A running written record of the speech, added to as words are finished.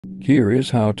Here is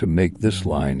how to make this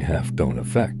line halftone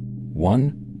effect.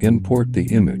 1. Import the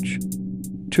image.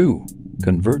 2.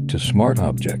 Convert to Smart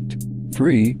Object.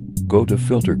 3. Go to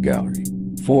Filter Gallery.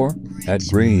 4. Add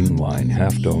green line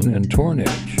halftone and torn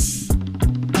edge.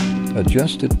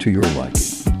 Adjust it to your liking.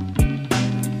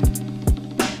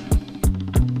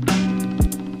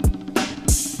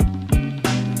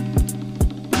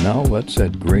 Now let's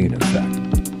add green effect.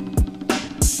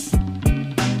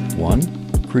 1.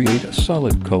 Create a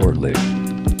solid color layer.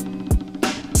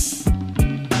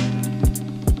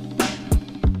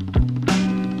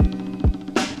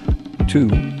 2.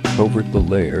 Convert the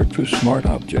layer to Smart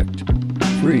Object.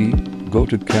 3. Go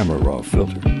to Camera Raw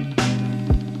Filter.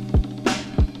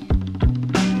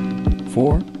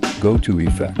 4. Go to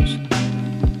Effects.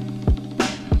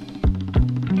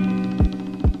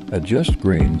 Adjust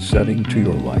grain setting to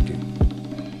your liking.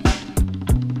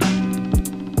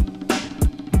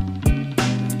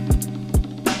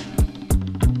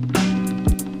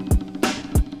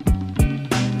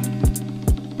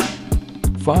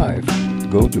 Five,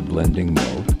 go to Blending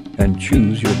Mode and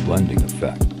choose your blending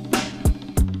effect.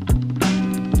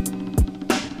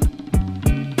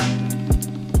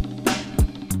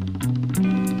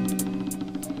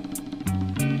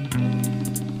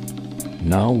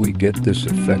 Now we get this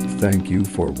effect. Thank you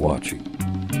for watching.